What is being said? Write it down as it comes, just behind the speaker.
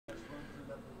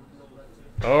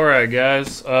Alright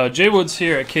guys, Jay Woods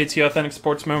here at KTAuthentics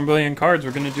Sports Memorabilia and Cards.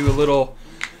 We're going to do a little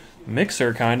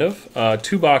mixer kind of.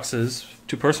 Two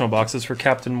personal boxes for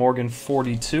Captain Morgan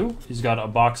 42. He's got a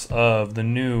box of the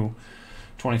new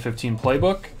 2015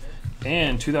 Playbook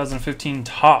and 2015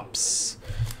 Topps.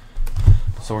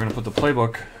 So we're going to put the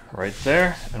Playbook right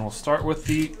there, and we'll start with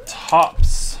the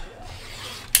Topps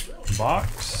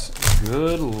box.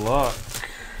 Good luck.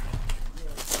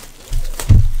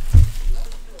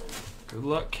 Good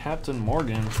luck, Captain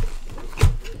Morgan.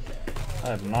 I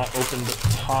have not opened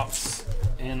Topps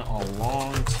in a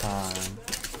long time.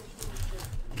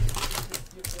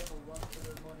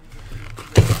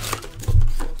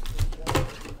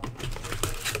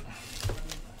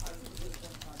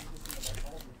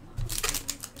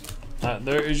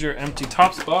 There is your empty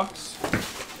Topps box.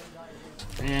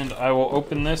 And I will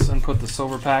open this and put the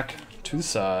silver pack to the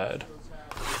side.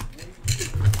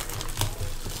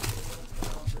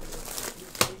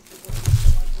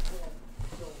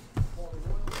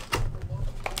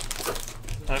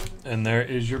 And there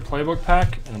is your Playbook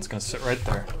pack, and it's going to sit right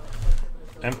there.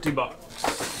 Empty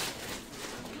box.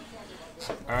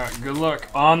 Alright, good luck.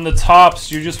 On the Topps,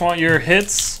 do you just want your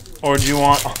hits, or do you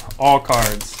want all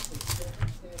cards?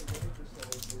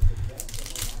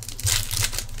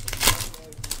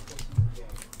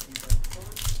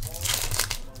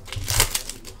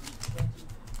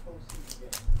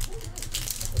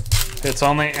 Hits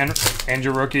only, and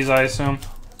your rookies, I assume?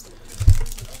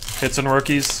 Hits and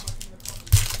rookies?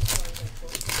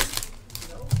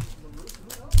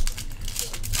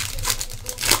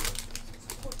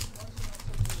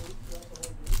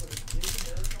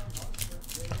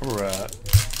 Alright.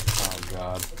 Oh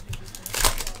god.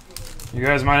 You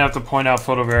guys might have to point out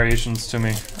photo variations to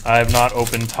me. I have not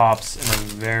opened Topps in a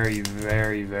very,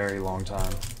 very, very long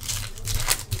time.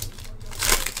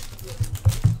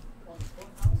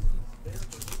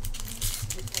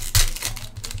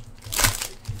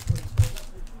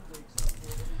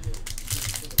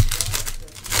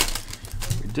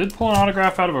 We did pull an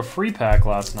autograph out of a free pack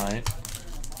last night.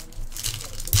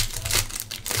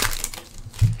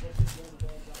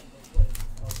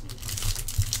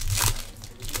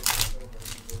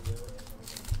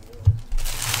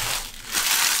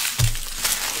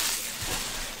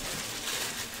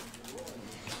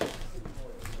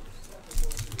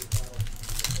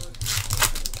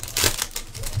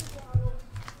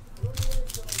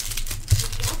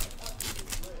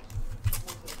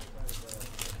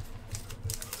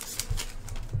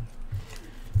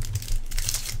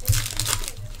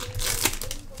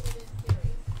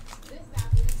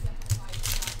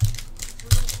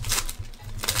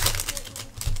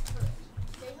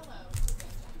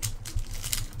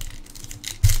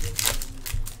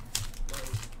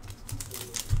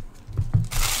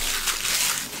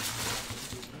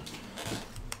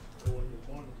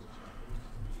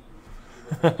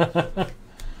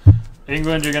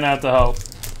 England, you're gonna have to help.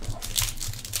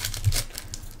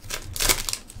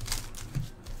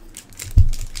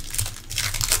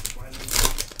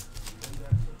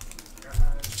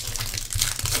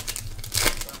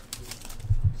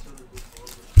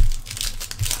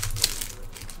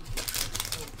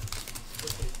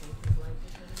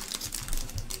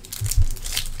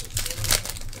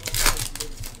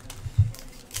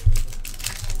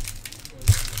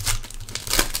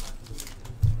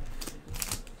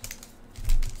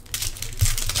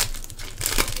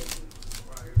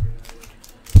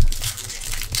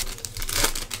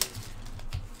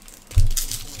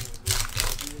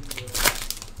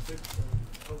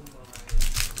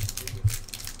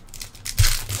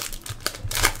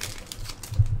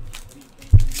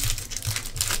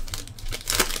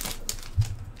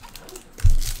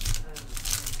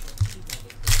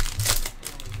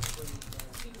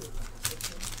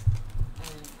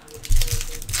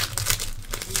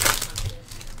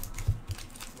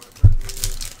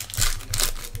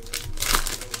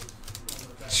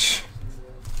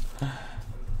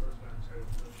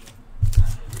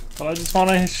 But I just want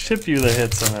to ship you the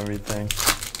hits and everything.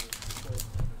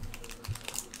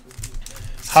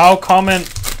 How common,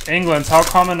 England's, how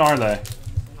common are they?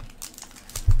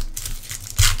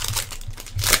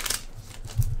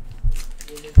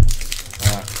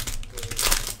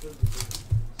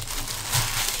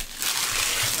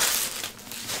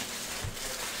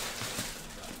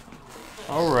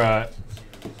 Alright.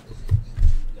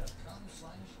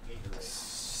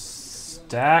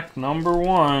 Stack number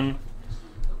 1.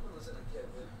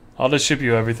 I'll just ship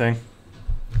you everything.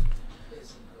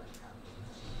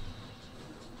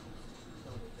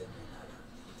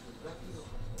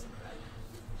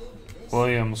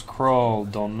 Williams, Kroll,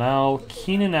 Donnell,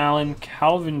 Keenan Allen,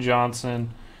 Calvin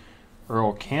Johnson,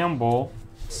 Earl Campbell,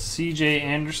 C.J.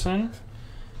 Anderson,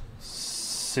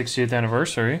 60th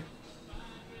anniversary.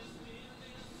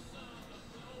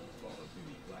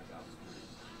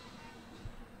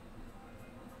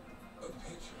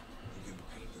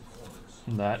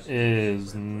 That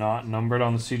is not numbered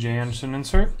on the C.J. Anderson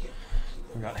insert.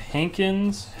 We got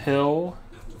Hankins, Hill,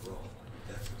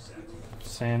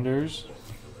 Sanders.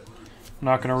 I'm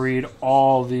not going to read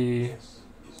all the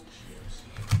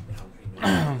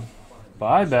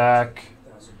buyback.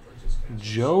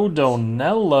 Joe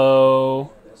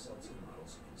Donello.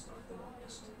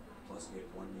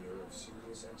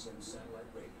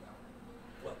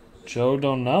 Joe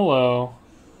Donello,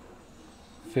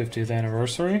 50th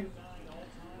anniversary.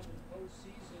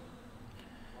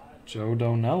 Joe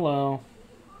Donello.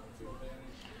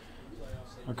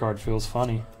 Our card feels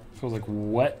funny. Feels like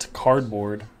wet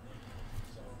cardboard.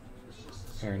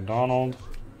 Aaron Donald.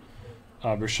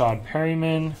 Rashad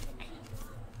Perryman.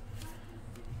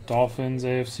 Dolphins,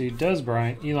 AFC, Des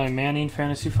Bryant. Eli Manning,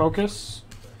 Fantasy Focus.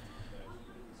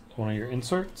 One of your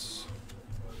inserts.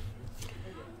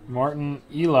 Martin,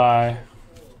 Eli.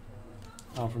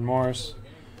 Alfred Morris.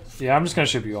 Yeah, I'm just going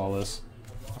to ship you all this.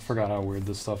 I forgot how weird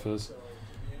this stuff is.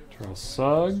 Terrell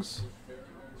Suggs.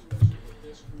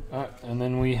 And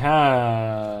then we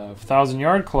have 1,000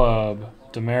 Yard Club,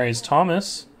 Demaryius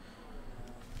Thomas.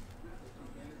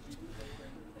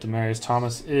 Demaryius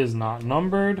Thomas is not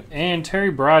numbered. And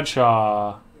Terry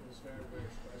Bradshaw.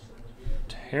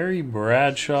 Terry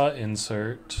Bradshaw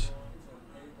insert.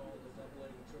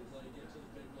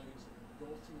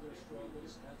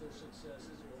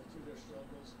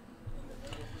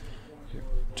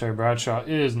 Terry Bradshaw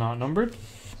is not numbered.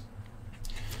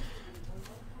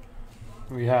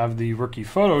 We have the rookie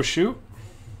photo shoot.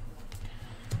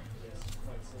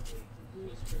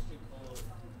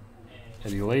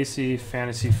 Eddie Lacy,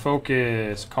 Fantasy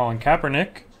Focus, Colin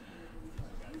Kaepernick.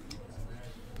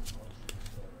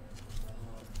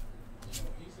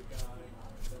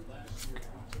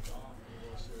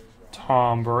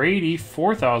 Tom Brady,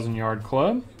 4,000 Yard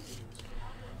Club.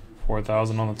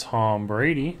 4,000 on the Tom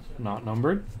Brady, not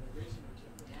numbered.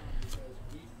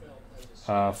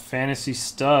 Fantasy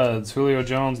Studs, Julio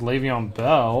Jones, Le'Veon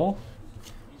Bell.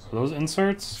 Are those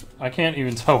inserts? I can't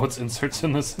even tell what's inserts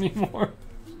in this anymore.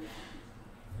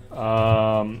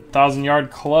 1,000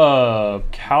 Yard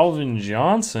Club, Calvin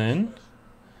Johnson.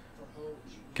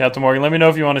 Captain Morgan, let me know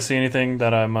if you want to see anything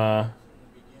that I'm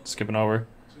skipping over.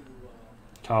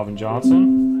 Calvin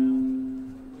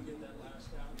Johnson.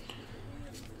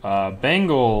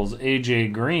 Bengals,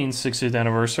 AJ Green, 60th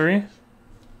anniversary.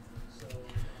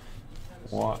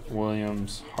 Watt,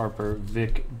 Williams, Harper,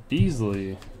 Vic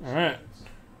Beasley. All right.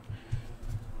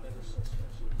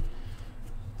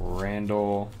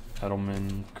 Randall,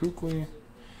 Edelman, Kuechly.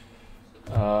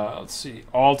 Let's see.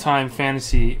 All-time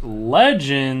fantasy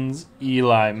legends,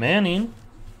 Eli Manning.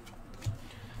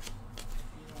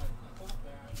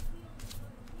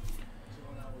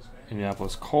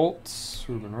 Indianapolis Colts,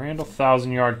 Ruben Randall.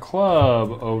 1,000 Yard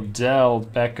Club, Odell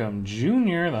Beckham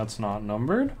Jr. That's not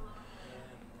numbered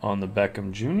on the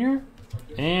Beckham Jr.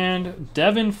 And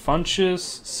Devin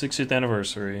Funchess, 60th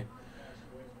anniversary.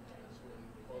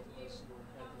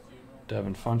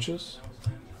 Devin Funchess.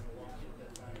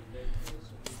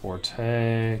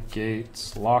 Forte,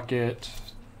 Gates, Lockett.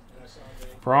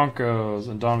 Broncos,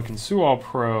 and Ndamukong Suh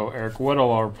All-Pro, Eric Weddle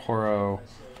All-Pro.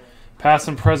 Past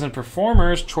and present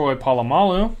performers, Troy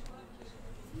Polamalu.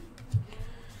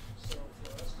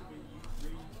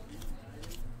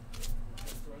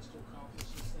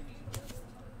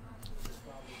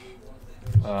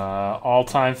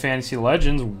 All-time fantasy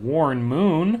legends, Warren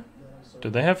Moon.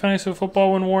 Did they have fantasy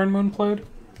football when Warren Moon played?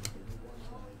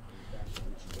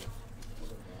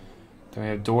 Then we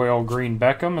have Doyle Green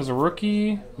Beckham as a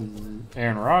rookie.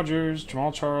 Aaron Rodgers,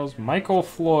 Jamal Charles, Michael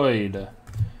Floyd.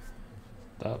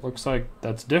 That looks like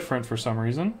that's different for some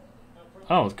reason.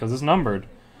 Oh, it's because it's numbered.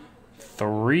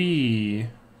 3.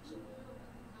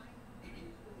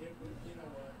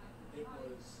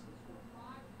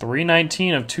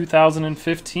 $319 of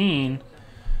 2015.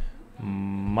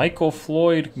 Michael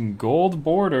Floyd gold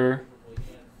border.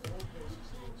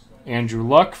 Andrew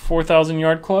Luck, 4,000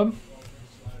 Yard Club.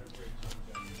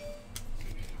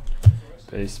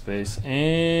 Base, base,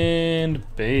 and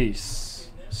base.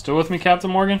 Still with me, Captain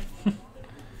Morgan?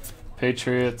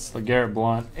 Patriots, LeGarrette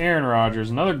Blount, Aaron Rodgers,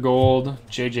 another gold.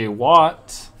 J.J.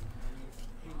 Watt.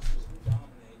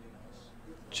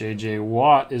 J.J.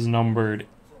 Watt is numbered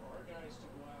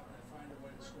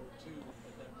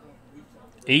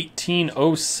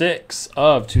 1806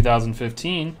 of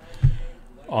 2015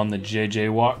 on the J.J.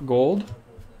 Watt gold.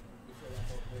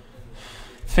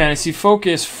 Fantasy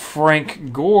Focus,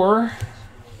 Frank Gore.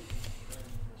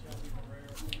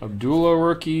 Abdullah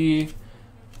rookie.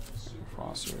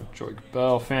 Foster, Joy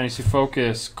Bell. Fantasy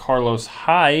Focus, Carlos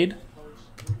Hyde.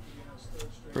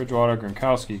 Bridgewater,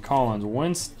 Gronkowski, Collins,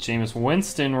 Jameis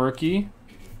Winston rookie.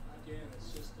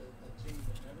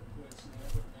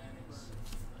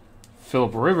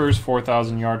 Phillip Rivers,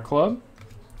 4,000-yard club.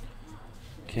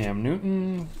 Cam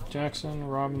Newton, Jackson,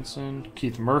 Robinson,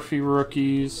 Keith Murphy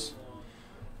rookies.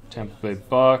 Tampa Bay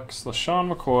Bucks,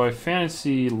 LaShawn McCoy,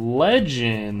 Fantasy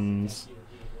Legends.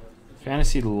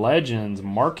 Fantasy Legends,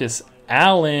 Marcus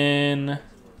Allen.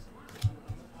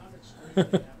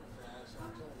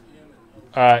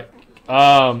 Alright.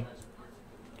 Alright,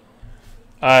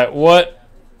 what?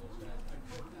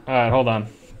 Alright, hold on.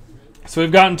 So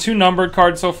we've gotten 2 numbered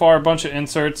cards so far, a bunch of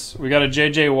inserts. We got a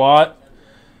J.J. Watt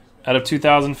out of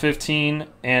 2015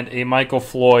 and a Michael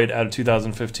Floyd out of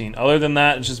 2015. Other than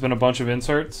that, it's just been a bunch of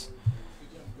inserts.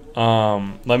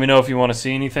 Let me know if you want to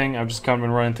see anything. I've just kind of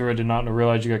been running through. I did not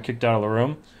realize you got kicked out of the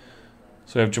room.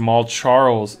 So we have Jamal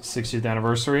Charles, 60th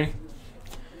anniversary.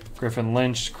 Griffin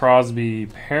Lynch, Crosby,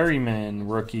 Perryman,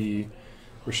 rookie.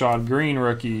 Rashad Green,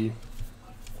 rookie.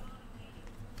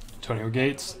 Antonio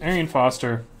Gates, Arian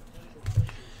Foster.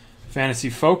 Fantasy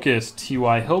Focus,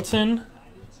 T.Y. Hilton.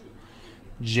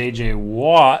 J.J.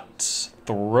 Watt,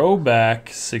 throwback,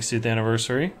 60th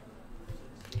anniversary.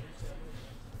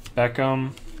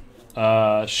 Beckham,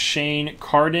 Shane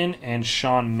Carden, and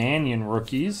Sean Mannion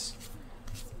rookies.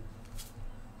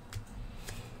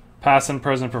 Past and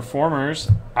present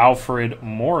performers, Alfred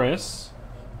Morris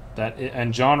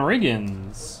and John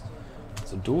Riggins.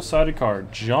 It's a dual-sided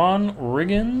card. John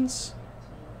Riggins.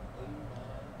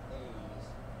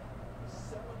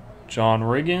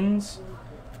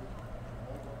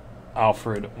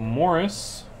 Alfred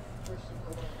Morris.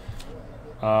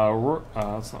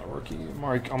 That's not a rookie.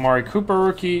 Amari Cooper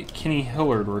rookie. Kenny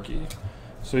Hillard rookie.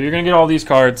 So you're going to get all these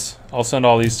cards. I'll send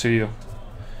all these to you.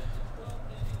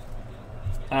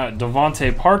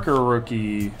 Devontae Parker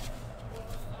rookie.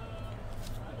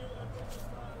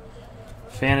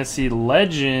 Fantasy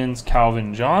Legends,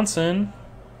 Calvin Johnson.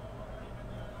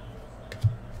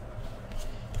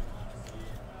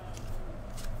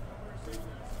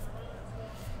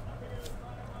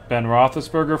 Ben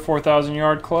Roethlisberger,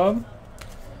 4,000-yard club.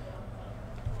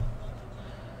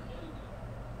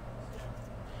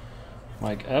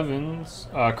 Mike Evans.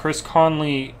 Chris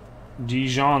Conley,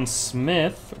 Dijon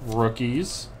Smith,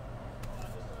 rookies.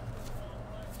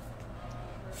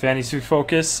 Fantasy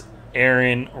Focus,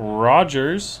 Aaron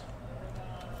Rodgers.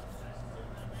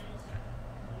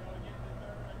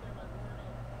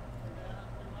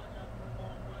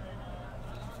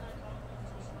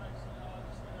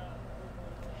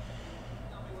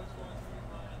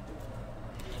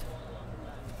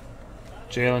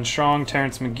 Jalen Strong,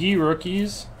 Terrence McGee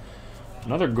rookies.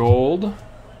 Another gold.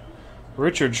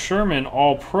 Richard Sherman,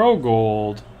 All-Pro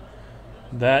gold.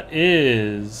 That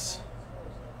is...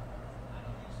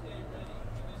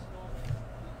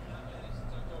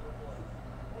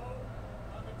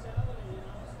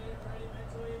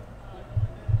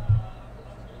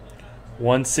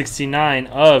 $169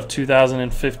 of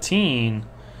 2015.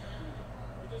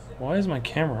 Why is my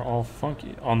camera all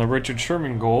funky? On the Richard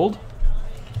Sherman gold.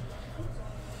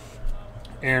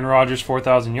 Aaron Rodgers,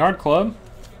 4,000-yard club.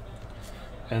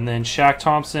 And then Shaq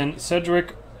Thompson,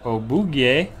 Cedric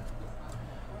Ogbuehi.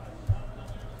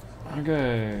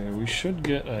 Okay, we should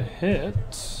get a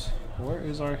hit. Where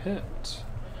is our hit?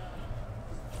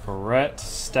 Ferret,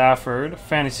 Stafford.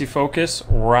 Fantasy Focus,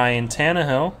 Ryan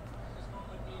Tannehill.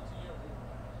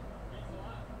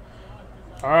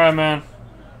 Alright, man.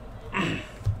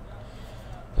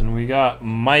 Then we got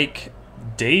Mike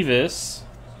Davis.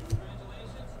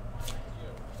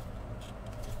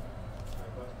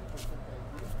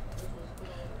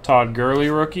 Todd Gurley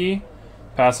rookie.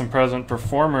 Past and present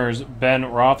performers, Ben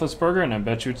Roethlisberger, and I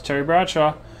bet you it's Terry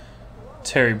Bradshaw.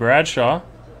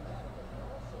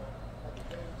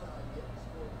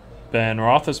 Ben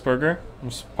Roethlisberger. I'm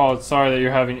sorry that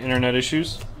you're having internet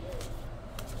issues.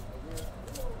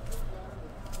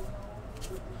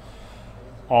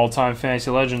 All-time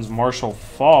Fantasy Legends, Marshall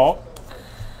Faulk.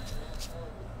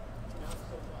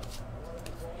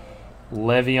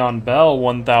 Le'Veon Bell,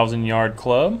 1,000-yard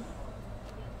club.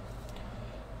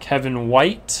 Kevin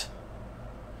White,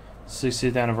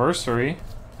 60th anniversary.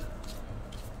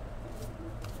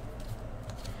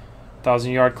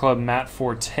 1,000-yard club, Matt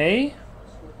Forte.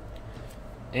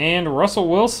 And Russell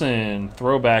Wilson,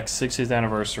 throwback, 60th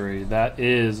anniversary. That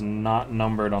is not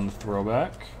numbered on the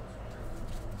throwback.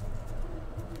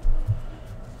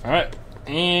 All right,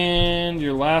 And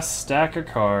your last stack of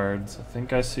cards. I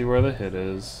think I see where the hit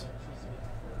is.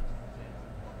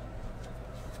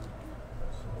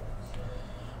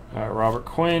 All right, Robert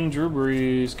Quinn, Drew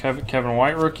Brees, Kevin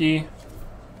White rookie.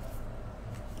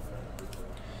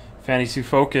 Fantasy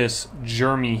Focus,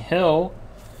 Jeremy Hill.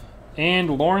 And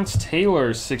Lawrence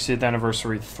Taylor's 60th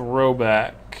anniversary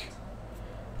throwback.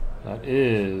 That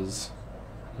is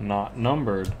not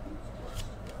numbered.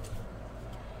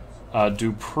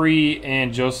 Dupree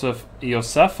and Joseph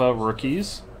Iosefa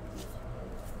rookies.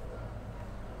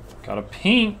 Got a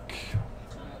pink.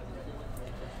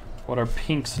 What are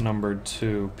pinks numbered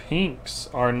to? Pinks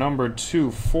are numbered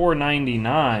to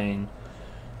 499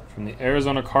 from the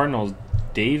Arizona Cardinals,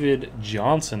 David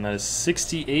Johnson. That is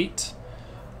 68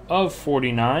 of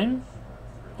 49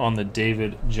 on the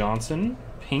David Johnson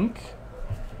pink.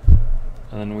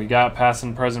 And then we got past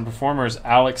and present performers,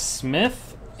 Alex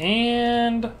Smith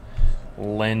and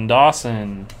Lynn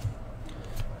Dawson.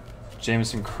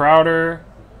 Jamison Crowder,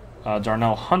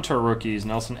 Darnell Hunter rookies,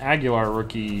 Nelson Aguilar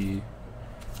rookie.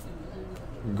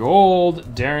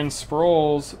 Gold, Darren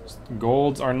Sproles.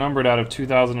 Golds are numbered out of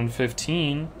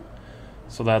 2015.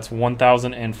 So that's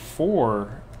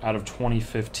 1004 out of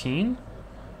 2015.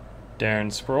 Darren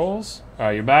Sproles. All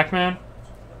right, you're back, man.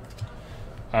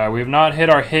 All right, we have not hit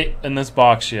our hit in this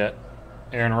box yet.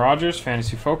 Aaron Rodgers,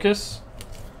 Fantasy Focus.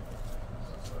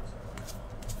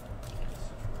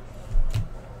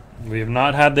 We have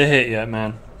not had the hit yet,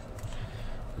 man.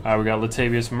 All right, we got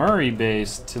Latavius Murray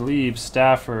base, Talib,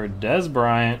 Stafford, Des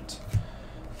Bryant,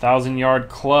 1,000-yard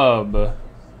club,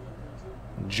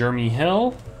 Jeremy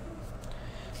Hill,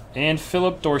 and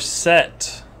Philip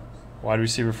Dorsett, wide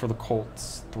receiver for the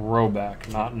Colts, throwback,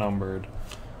 not numbered.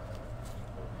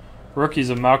 Rookies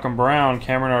of Malcolm Brown,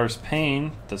 Cameron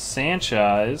Artis-Payne, the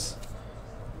Sanchez,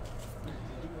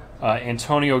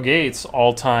 Antonio Gates,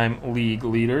 all-time league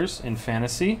leaders in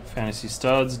fantasy. Fantasy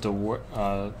studs,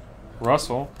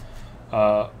 Russell,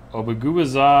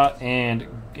 Obagubaza, and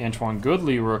Antoine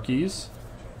Goodley rookies.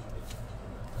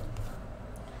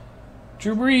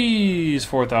 Drew Brees,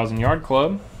 4,000-yard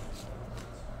club.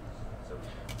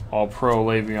 All-Pro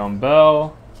Le'Veon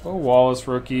Bell, Bo Wallace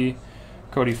rookie.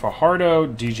 Cody Fajardo,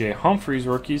 DJ Humphries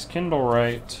rookies. Kendall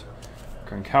Wright,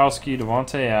 Gronkowski,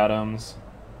 Devontae Adams.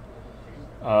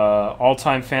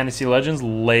 All-time fantasy legends,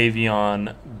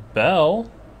 Le'Veon Bell.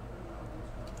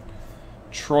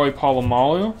 Troy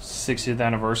Polamalu, 60th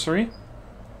anniversary.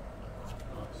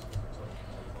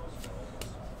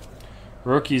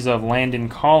 Rookies of Landon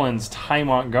Collins, Ty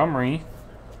Montgomery,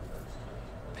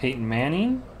 Peyton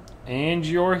Manning. And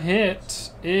your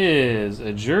hit is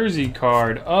a jersey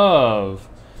card of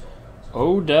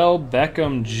Odell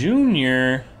Beckham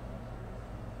Jr.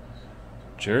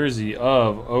 Jersey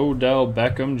of Odell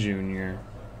Beckham Jr.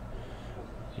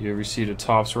 You received a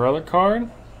Topps relic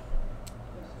card.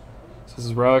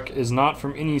 This relic is not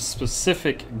from any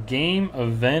specific game,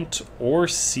 event, or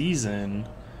season.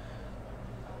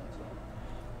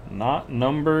 Not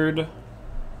numbered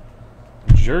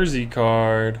jersey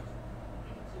card.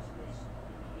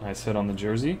 Nice hit on the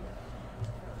jersey.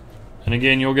 And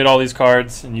again, you'll get all these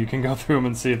cards, and you can go through them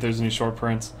and see if there's any short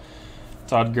prints.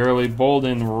 Todd Gurley,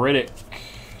 Bolden, Riddick,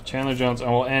 Chandler Jones,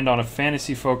 and we'll end on a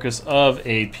Fantasy Focus of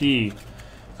AP.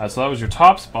 So that was your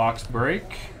Topps box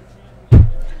break.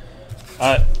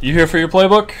 You here for your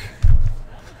playbook?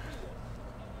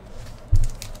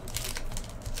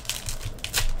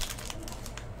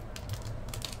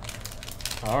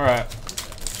 All right.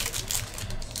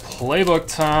 Playbook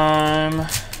time.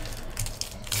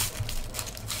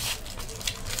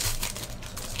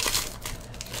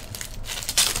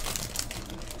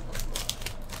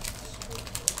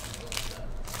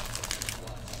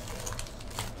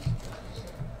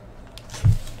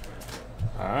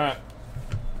 All right.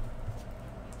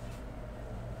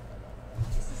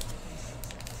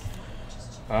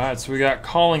 All right, so we got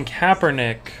Colin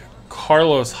Kaepernick,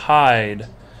 Carlos Hyde.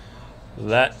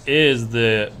 That is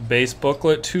the base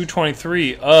booklet,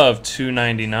 223 of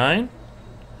 299.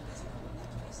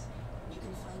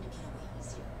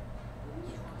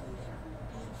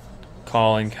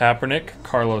 Colin Kaepernick,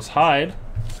 Carlos Hyde.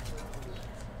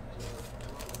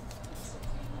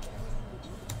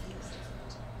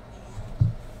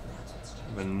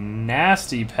 A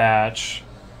nasty patch.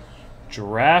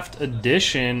 Draft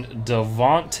edition,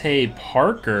 Devontae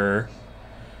Parker.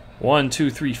 1, 2,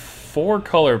 3, 4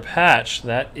 color patch.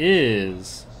 That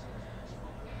is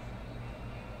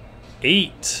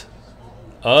 8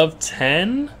 of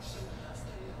 10.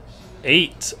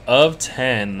 8 of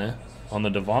 10 on the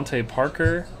Devontae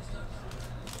Parker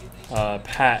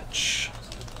patch.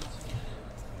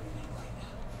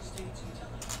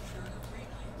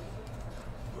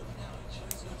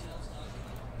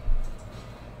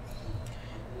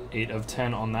 8 of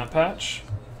 10 on that patch.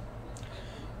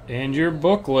 And your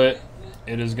booklet,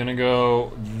 it is going to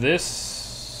go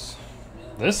this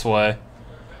way.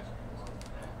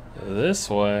 This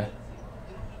way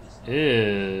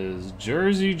is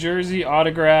jersey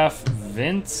autograph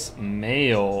Vince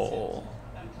Mail.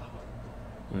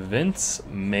 Vince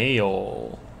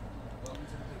Mail.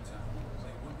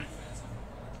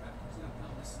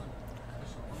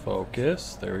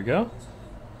 Focus. There we go.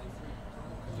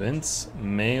 Vince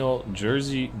Mail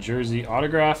jersey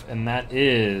autograph, and that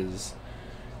is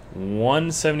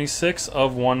 176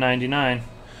 of 199.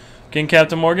 Again,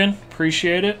 Captain Morgan,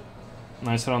 appreciate it.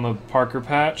 Nice hit on the Parker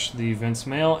patch, the Vince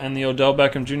Mail, and the Odell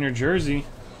Beckham Jr. jersey.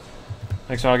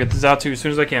 Next one, I'll get this out to you as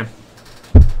soon as I can.